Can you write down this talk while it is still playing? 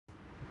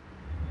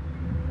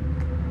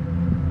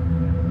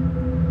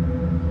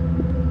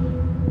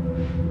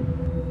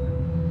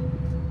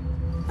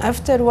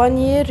After 1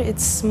 year,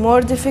 it's more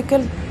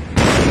difficult.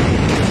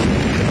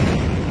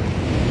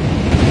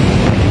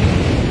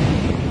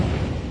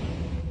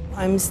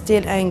 I'm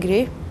still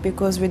angry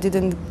because we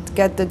didn't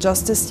get the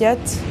justice yet.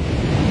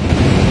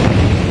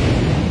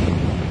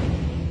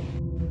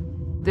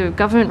 The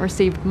government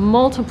received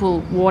multiple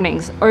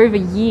warnings over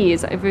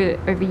years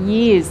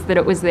that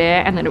it was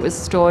there and that it was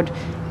stored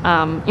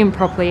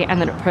improperly and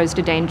that it posed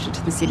a danger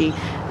to the city.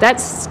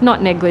 That's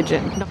not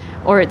negligent,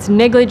 or it's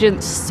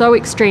negligence so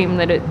extreme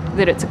that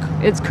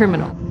it's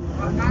criminal.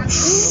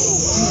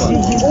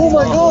 Oh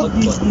my God!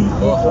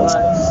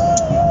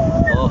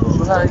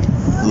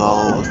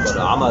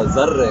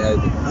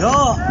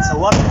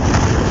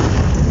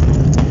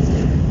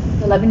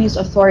 The Lebanese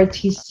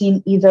authorities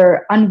seem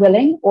either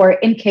unwilling or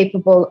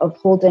incapable of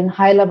holding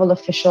high-level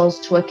officials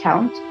to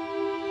account.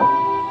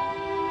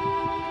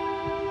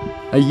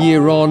 A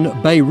year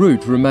on,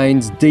 Beirut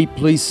remains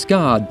deeply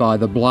scarred by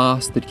the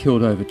blast that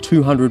killed over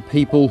 200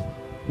 people,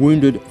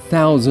 wounded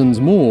thousands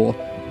more,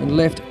 and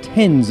left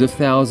tens of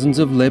thousands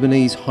of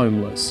Lebanese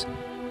homeless.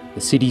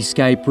 The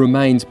cityscape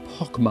remains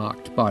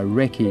pockmarked by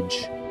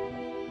wreckage.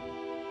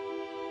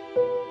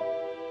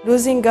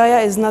 Losing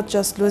Gaia is not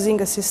just losing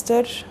a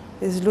sister,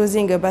 it's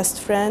losing a best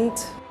friend.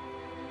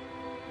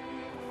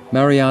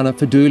 Mariana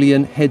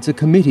Fedoulian heads a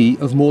committee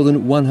of more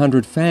than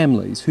 100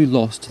 families who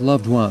lost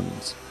loved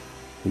ones.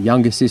 The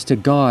younger sister,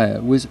 Gaia,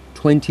 was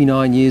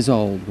 29 years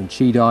old when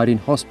she died in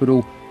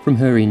hospital from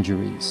her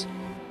injuries.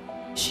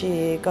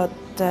 She got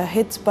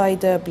hit by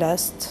the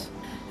blast,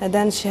 and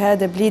then she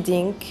had a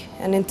bleeding,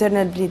 an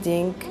internal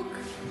bleeding.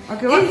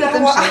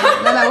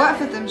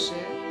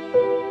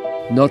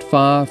 Not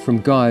far from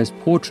Gaia's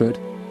portrait,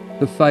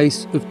 the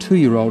face of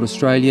 2-year-old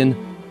Australian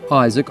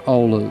Isaac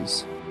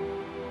Ohlers.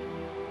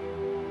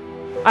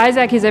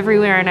 Isaac is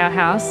everywhere in our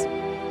house.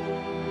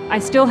 I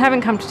still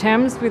haven't come to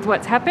terms with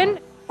what's happened.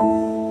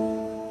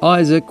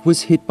 Isaac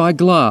was hit by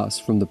glass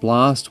from the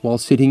blast while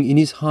sitting in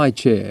his high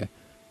chair.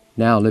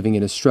 Now living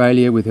in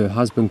Australia with her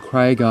husband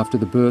Craig after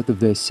the birth of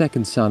their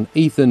second son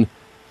Ethan,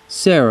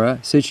 Sarah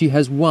says she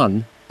has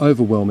one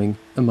overwhelming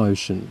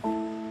emotion.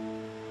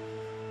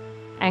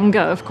 Anger,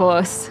 of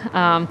course.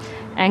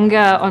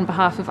 Anger on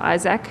behalf of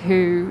Isaac,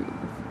 who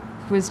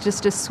was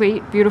just a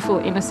sweet, beautiful,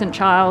 innocent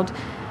child.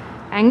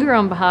 Anger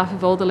on behalf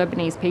of all the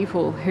Lebanese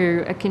people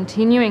who are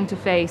continuing to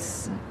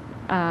face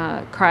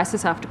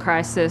crisis after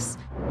crisis.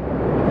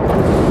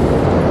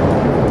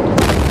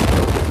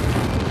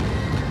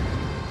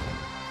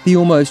 The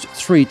almost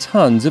 3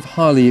 tonnes of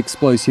highly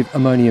explosive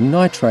ammonium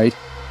nitrate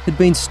had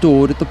been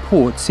stored at the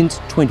port since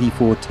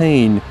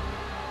 2014.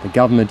 The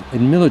government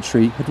and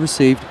military had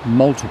received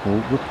multiple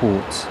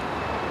reports.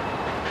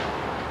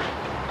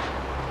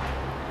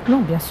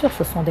 Non, bien sûr,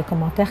 ce sont des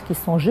commentaires qui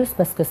sont justes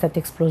parce que cette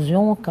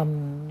explosion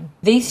comme...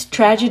 This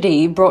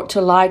tragedy brought to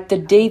light the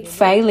deep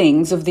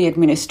failings of the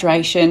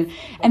administration,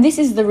 and this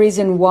is the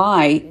reason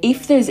why,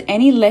 if there's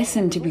any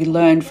lesson to be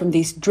learned from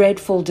this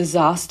dreadful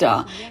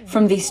disaster,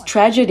 from this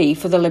tragedy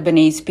for the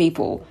Lebanese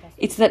people,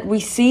 it's that we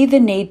see the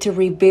need to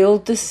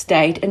rebuild the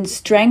state and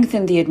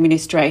strengthen the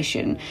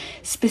administration,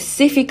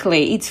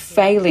 specifically its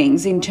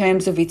failings in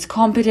terms of its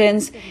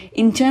competence,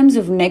 in terms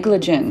of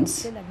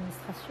negligence.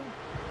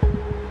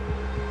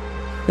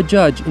 A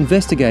judge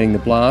investigating the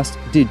blast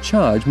did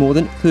charge more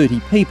than 30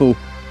 people,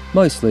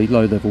 mostly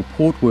low-level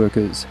port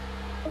workers.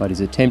 But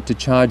his attempt to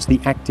charge the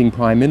acting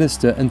Prime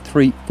Minister and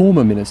 3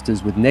 former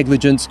ministers with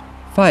negligence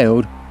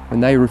failed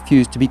when they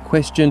refused to be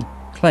questioned,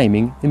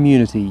 claiming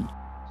immunity.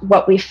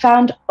 What we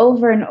found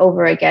over and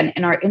over again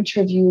in our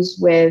interviews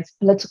with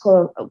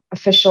political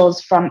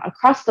officials from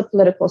across the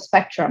political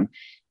spectrum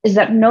is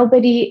that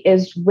nobody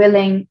is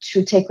willing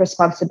to take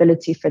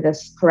responsibility for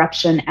this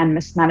corruption and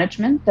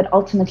mismanagement that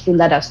ultimately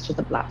led us to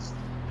the blast.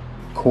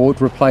 Court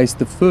replaced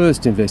the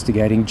first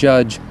investigating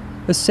judge.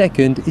 The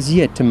second is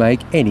yet to make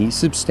any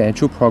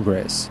substantial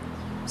progress.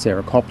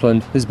 Sarah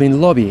Copland has been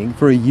lobbying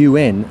for a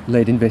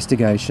UN-led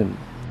investigation.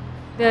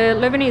 The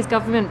Lebanese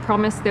government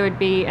promised there would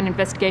be an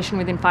investigation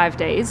within 5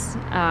 days.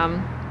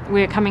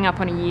 We're coming up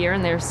on a year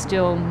and there's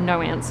still no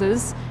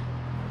answers.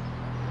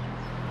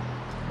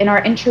 In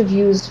our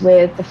interviews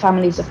with the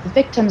families of the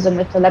victims and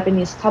with the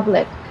Lebanese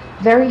public,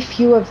 very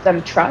few of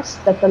them trust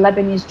that the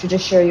Lebanese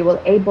judiciary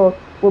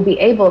will be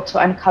able to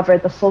uncover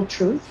the full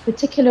truth,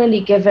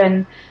 particularly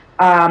given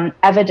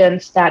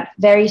evidence that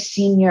very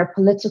senior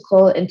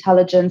political,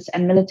 intelligence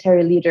and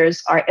military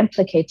leaders are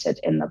implicated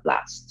in the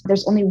blast.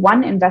 There's only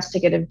one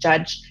investigative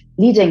judge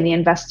leading the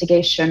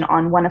investigation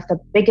on one of the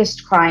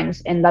biggest crimes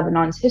in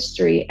Lebanon's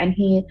history, and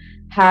he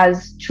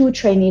has 2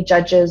 trainee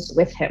judges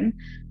with him.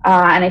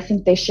 And I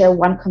think they share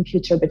one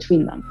computer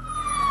between them.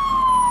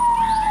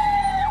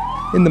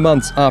 In the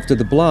months after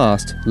the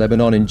blast,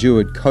 Lebanon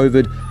endured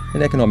COVID,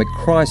 an economic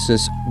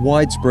crisis,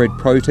 widespread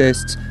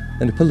protests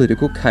and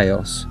political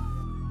chaos.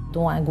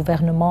 We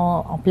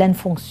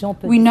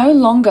no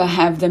longer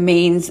have the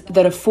means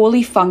that a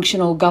fully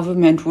functional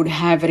government would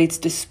have at its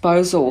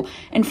disposal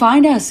and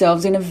find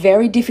ourselves in a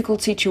very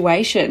difficult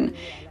situation.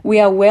 We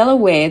are well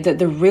aware that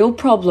the real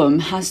problem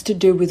has to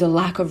do with a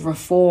lack of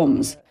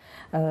reforms.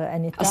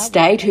 A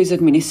state whose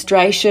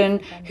administration,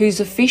 whose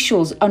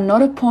officials are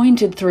not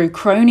appointed through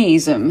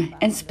cronyism,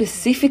 and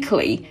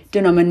specifically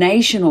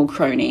denominational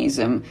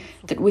cronyism,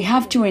 that we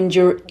have to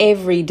endure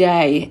every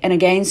day and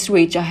against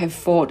which I have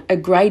fought a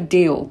great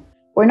deal.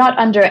 We're not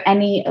under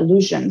any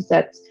illusions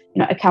that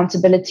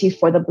accountability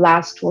for the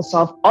blast will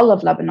solve all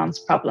of Lebanon's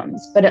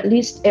problems, but at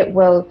least it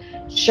will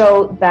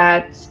show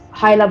that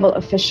high-level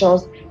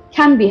officials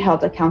can be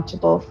held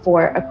accountable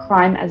for a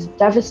crime as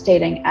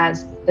devastating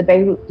as the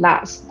Beirut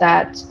blast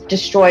that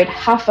destroyed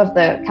half of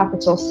the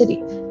capital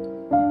city.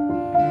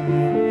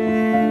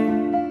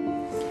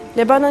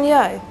 Lebanon,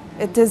 yeah,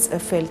 it is a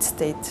failed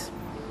state.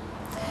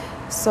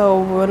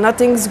 So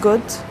nothing's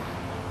good.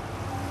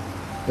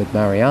 But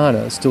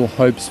Mariana still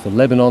hopes for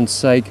Lebanon's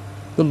sake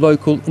the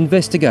local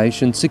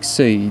investigation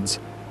succeeds.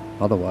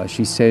 Otherwise,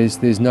 she says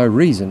there's no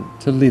reason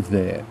to live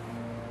there.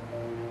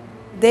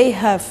 They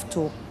have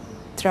to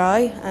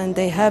try and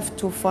they have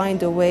to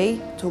find a way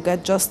to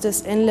get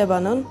justice in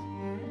Lebanon.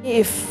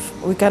 If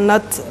we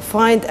cannot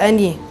find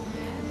any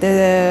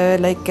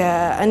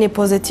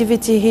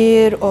positivity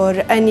here or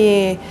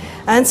any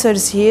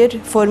answers here,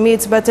 for me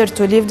it's better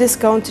to leave this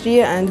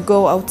country and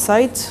go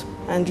outside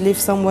and live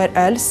somewhere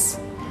else.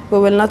 We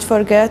will not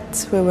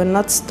forget, we will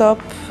not stop.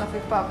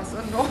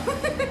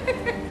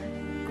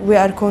 We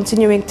are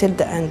continuing till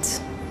the end,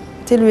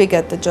 till we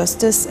get the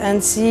justice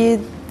and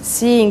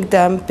seeing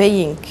them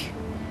paying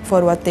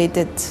for what they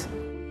did.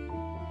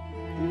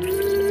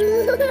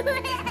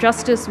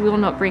 Justice will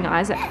not bring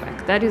Isaac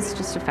back. That is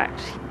just a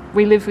fact.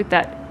 We live with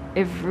that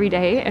every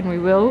day and we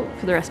will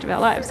for the rest of our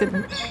lives.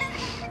 And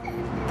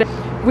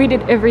we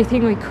did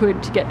everything we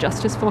could to get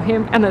justice for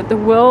him, and that the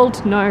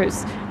world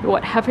knows that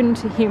what happened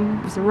to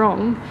him was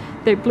wrong.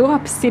 They blew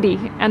up a city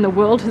and the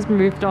world has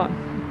moved on.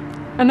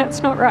 And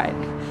that's not right.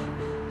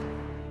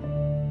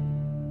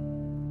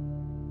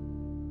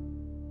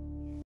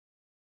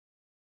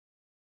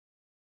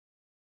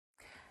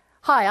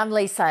 Hi, I'm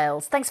Lee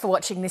Sales. Thanks for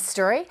watching this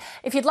story.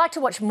 If you'd like to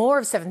watch more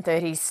of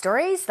 730's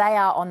stories, they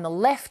are on the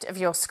left of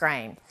your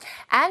screen.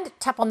 And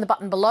tap on the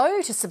button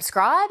below to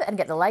subscribe and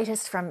get the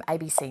latest from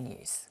ABC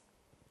News.